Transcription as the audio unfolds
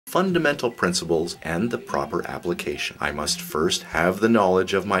fundamental principles and the proper application. I must first have the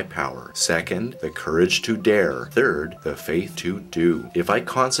knowledge of my power. Second, the courage to dare. Third, the faith to do. If I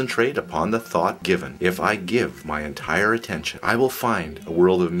concentrate upon the thought given, if I give my entire attention, I will find a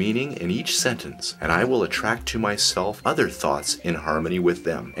world of meaning in each sentence, and I will attract to myself other thoughts in harmony with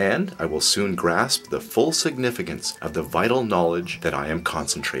them, and I will soon grasp the full significance of the vital knowledge that I am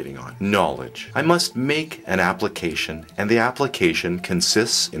concentrating on. Knowledge. I must make an application, and the application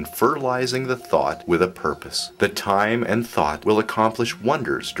consists in fertilizing the thought with a purpose. The time and thought will accomplish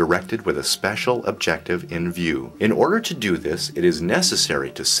wonders directed with a special objective in view. In order to do this, it is necessary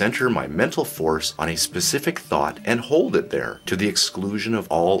to center my mental force on a specific thought and hold it there to the exclusion of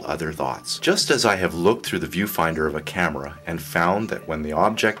all other thoughts. Just as I have looked through the viewfinder of a camera and found that when the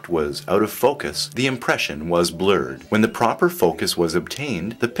object was out of focus, the impression was blurred. When the proper focus was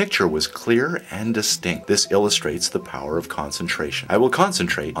obtained, the picture was clear and distinct. This illustrates the power of concentration. I will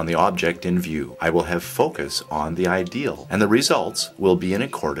concentrate on the object in view. I will have focus on the ideal, and the results will be in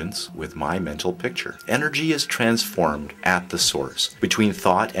accordance with my mental picture. Energy is transformed at the source, between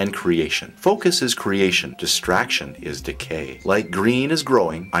thought and creation. Focus is creation, distraction is decay. Like green is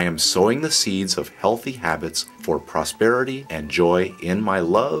growing, I am sowing the seeds of healthy habits for prosperity and joy in my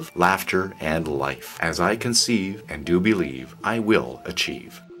love, laughter, and life. As I conceive and do believe, I will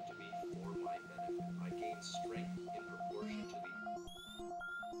achieve.